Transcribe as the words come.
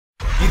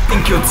You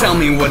think you'll tell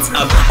me what's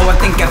up? Oh, I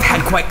think I've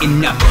had quite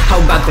enough.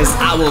 How about this?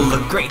 I will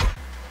look great.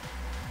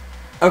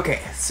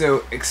 Okay,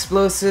 so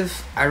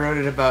Explosive, I wrote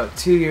it about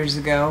 2 years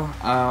ago,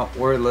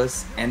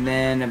 wordless, and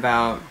then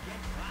about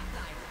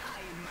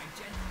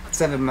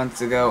 7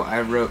 months ago I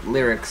wrote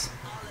lyrics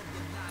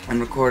and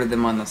recorded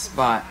them on the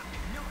spot,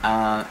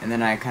 and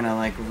then I kind of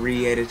like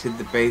re-edited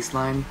the bass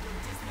line.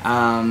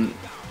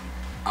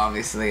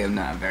 Obviously I'm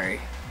not a very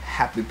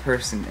happy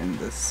person in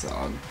this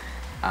song,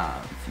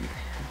 if you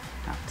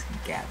have not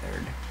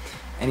gathered.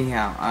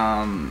 Anyhow,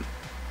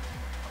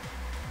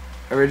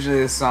 originally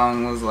this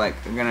song was like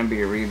gonna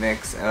be a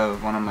remix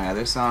of one of my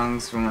other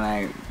songs from when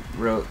I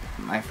wrote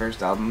my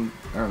first album,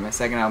 or my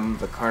second album,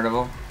 The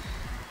Carnival.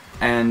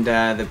 And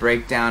the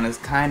breakdown is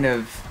kind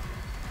of,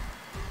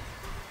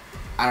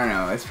 I don't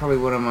know, it's probably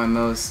one of my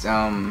most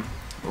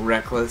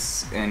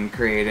reckless and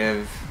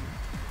creative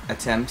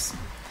attempts,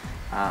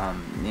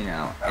 you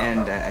know,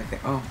 and I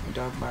think, oh, my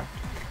dog barked.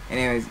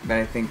 Anyways, but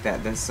I think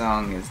that this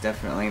song is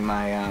definitely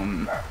my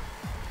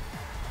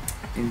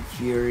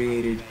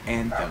infuriated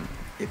anthem,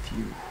 if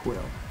you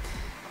will.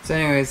 So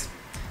anyways,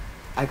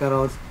 I got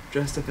all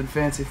dressed up and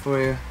fancy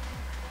for you.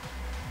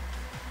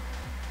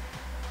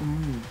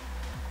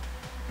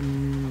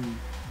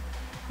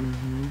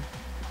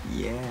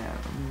 Yeah.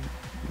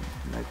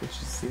 Like what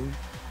you see?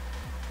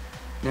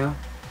 No?